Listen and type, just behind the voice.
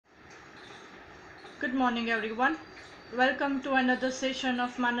Good morning everyone. Welcome to another session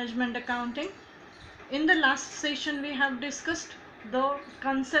of management accounting. In the last session we have discussed the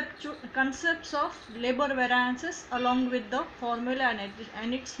concepts of labor variances along with the formula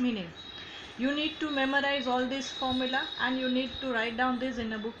and its meaning. You need to memorize all these formula and you need to write down this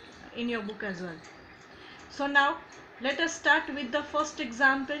in your book as well. So now let us start with the first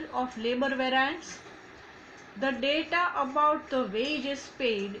example of labor variance. The data about the wages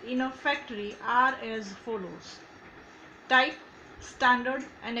paid in a factory are as follows. Type, standard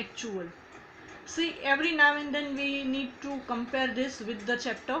and actual. See, every now and then we need to compare this with the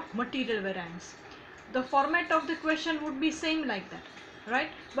chapter material variance. The format of the question would be same like that, right?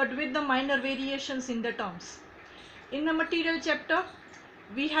 But with the minor variations in the terms. In the material chapter,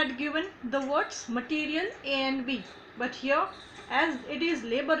 we had given the words material A and B. But here, as it is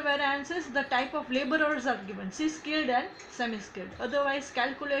labor variances, the type of laborers are given. See, skilled and semi-skilled. Otherwise,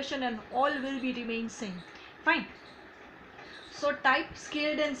 calculation and all will be remain same. Fine. So type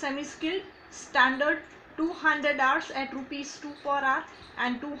skilled and semi-skilled, standard 200 hours at rupees 2 per hour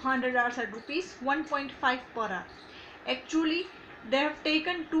and 200 hours at rupees 1.5 per hour. Actually, they have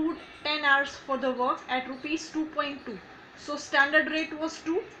taken 10 hours for the work at rupees 2.2. So standard rate was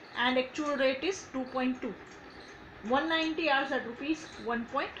 2 and actual rate is 2.2. 190 hours at rupees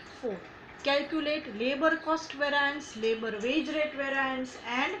 1.4. Calculate labor cost variance, labor wage rate variance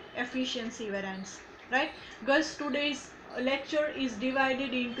and efficiency variance. Right? Girls, today's lecture is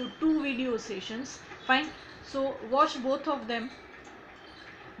divided into 2 video sessions. Fine. So watch both of them.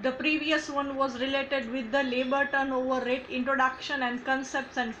 The previous one was related with the labor turnover rate introduction and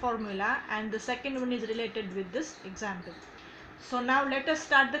concepts and formula, and the second one is related with this example. So now let us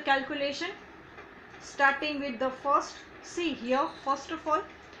start the calculation. Starting with the first, see here, first of all,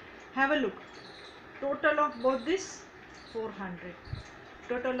 have a look. Total of both this 400.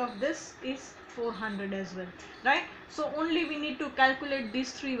 Total of this is 400 as well, right? So only we need to calculate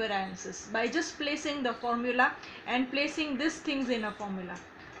these 3 variances by just placing the formula and placing these things in a formula.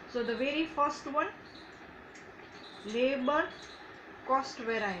 So the very first one, labor cost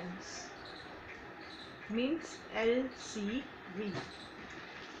variance, means LCV.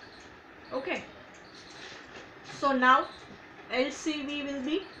 Okay. So now LCV will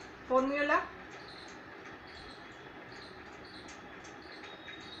be formula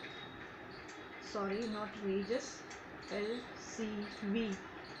not wages, LCV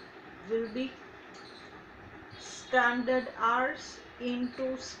will be standard hours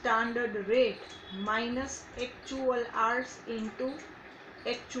into standard rate minus actual hours into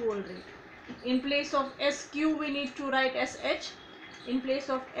actual rate. In place of SQ we need to write SH, in place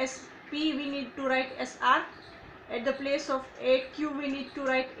of SP we need to write SR, at the place of AQ we need to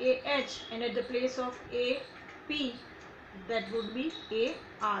write AH, and at the place of AP that would be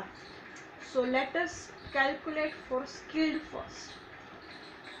AR. So let us calculate for skilled first.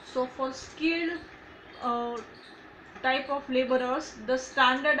 So for skilled type of laborers, the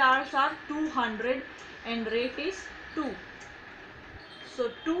standard hours are 200 and rate is 2.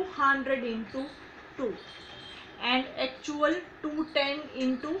 So 200 into 2 and actual 210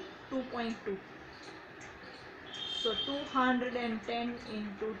 into 2.2. So 210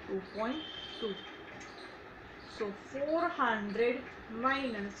 into 2.2. So 400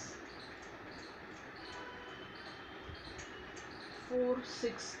 minus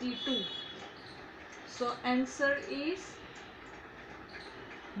 462. So answer is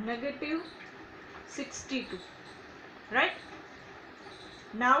negative 62. Right?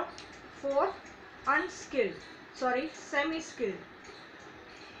 Now for semi-skilled.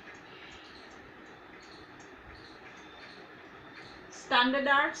 Standard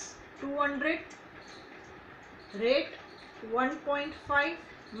hours 200, rate 1.5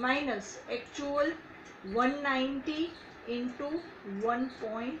 minus actual 190 into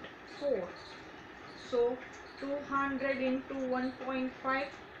 1.4. So 200 into 1.5,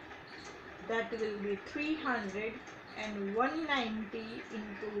 that will be 300, and 190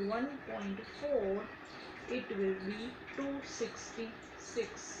 into 1.4, it will be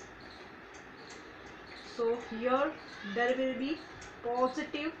 266. So here there will be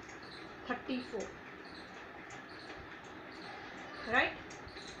positive 34, right?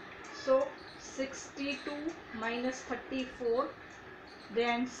 So 62 minus 34, the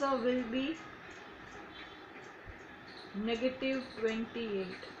answer will be negative 28.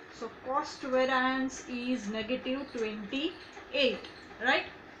 So cost variance is negative 28, right?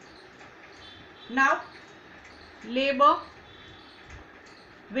 Now labor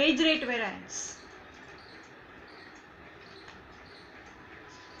wage rate variance.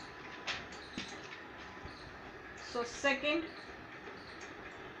 So second,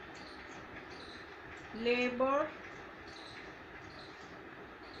 labor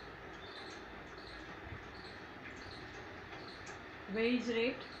wage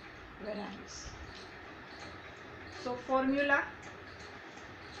rate variance. So formula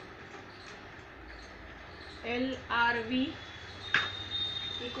LRV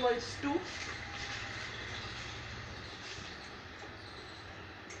equals to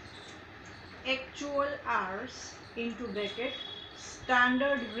actual hours into bracket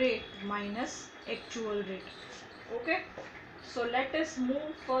standard rate minus actual rate. Okay, so let us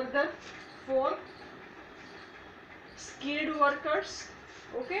move further for skilled workers.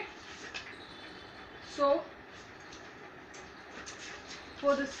 Okay, so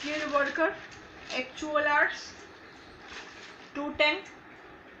for the skilled worker, actual hours 210,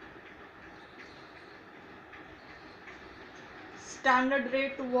 standard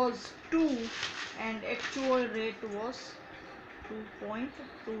rate was 2 and actual rate was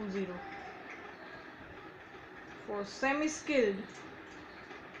 2.20. For semi-skilled,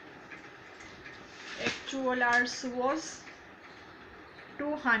 actual hours was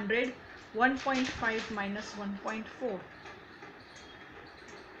 200, 1.5 minus 1.4.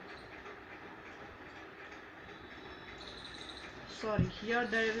 Sorry, here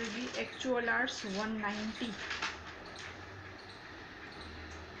there will be actual hours 190.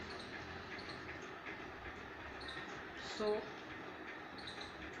 So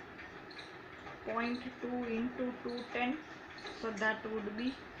 0.2 into 210, so that would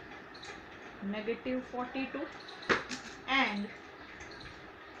be negative 42, and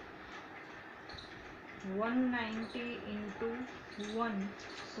 190 into 1,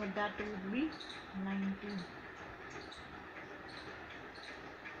 so that would be 19.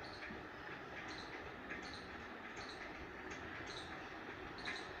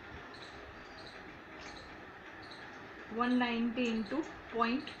 into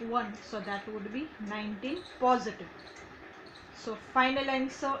 0.1, so that would be 19 positive. So final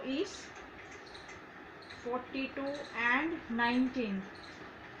answer is 42 and 19.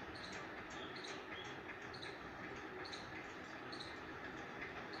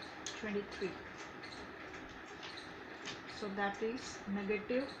 23. So that is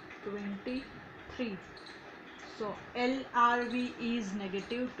negative 23. So LRV is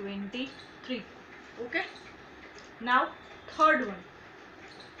negative 23. Okay. Now third one.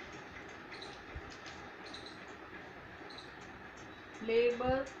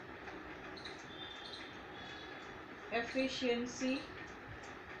 Labor efficiency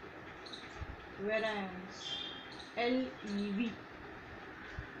variance, LEV.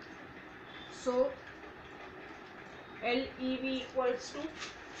 So LEV equals to,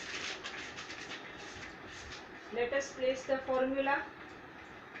 let us place the formula,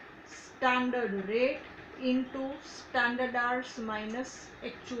 standard rate into standard hours minus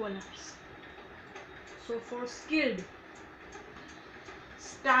actual hours. So for skilled,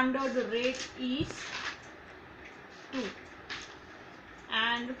 standard rate is 2,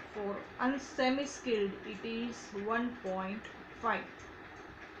 and for unsemi-skilled it is 1.5.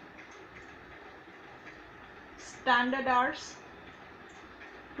 Standard hours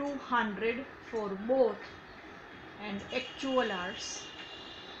 200 for both, and actual hours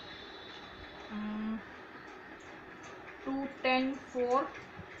 210 for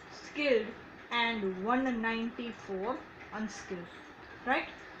skilled and 190 for unskilled, right?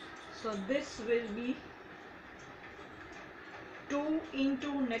 So this will be 2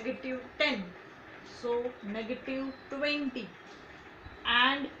 into negative 10, so negative 20,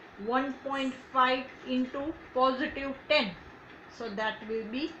 and 1.5 into positive 10, so that will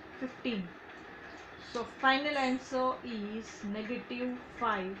be 15. So final answer is negative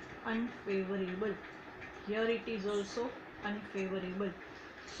 5, unfavorable. Here it is also unfavorable.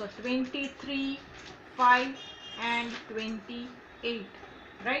 So 23, 5 and 28,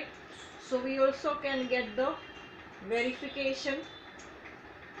 right? So we also can get the verification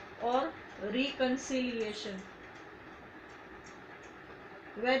or reconciliation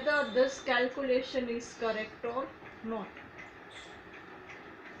whether this calculation is correct or not.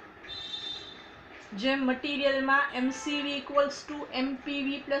 જેમ મટીરિયલમાં MCV equals to MPV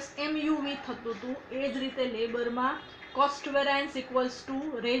plus MUV થતું હતું, એ જ રીતે લેબરમાં cost variance equals to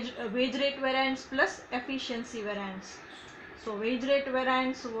wage rate variance plus efficiency variance. So wage rate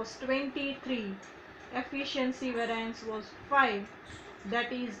variance was 23, efficiency variance was 5, that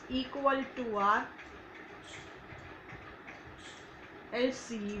is equal to our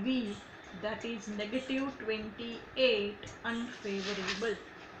LCV, that is negative 28, unfavorable,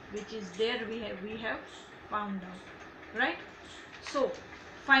 which is there we have found out, right? So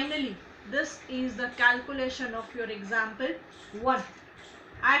finally this is the calculation of your example 1.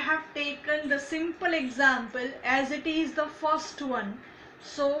 I have taken the simple example as it is the first one,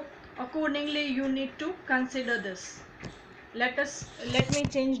 so accordingly you need to consider this. Let me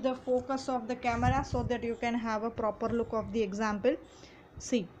change the focus of the camera so that you can have a proper look of the example.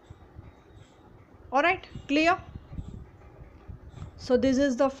 See. Alright, clear? So this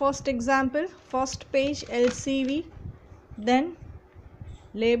is the first example, first page LCV, then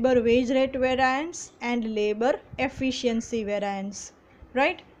labor wage rate variance and labor efficiency variance,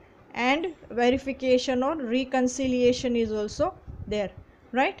 right? And verification or reconciliation is also there,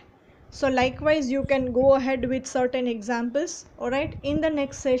 right? So likewise you can go ahead with certain examples. Alright, in the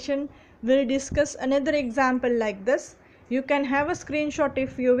next session we'll discuss another example like this. You can have a screenshot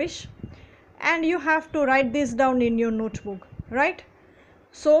if you wish, and you have to write this down in your notebook, right?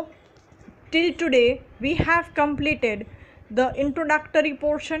 So till today we have completed the introductory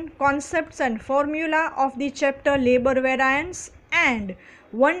portion, concepts and formula of the chapter labor variance, and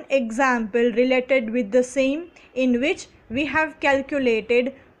one example related with the same, in which we have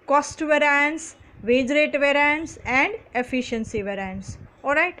calculated cost variance, wage rate variance and efficiency variance.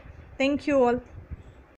 Alright, thank you all.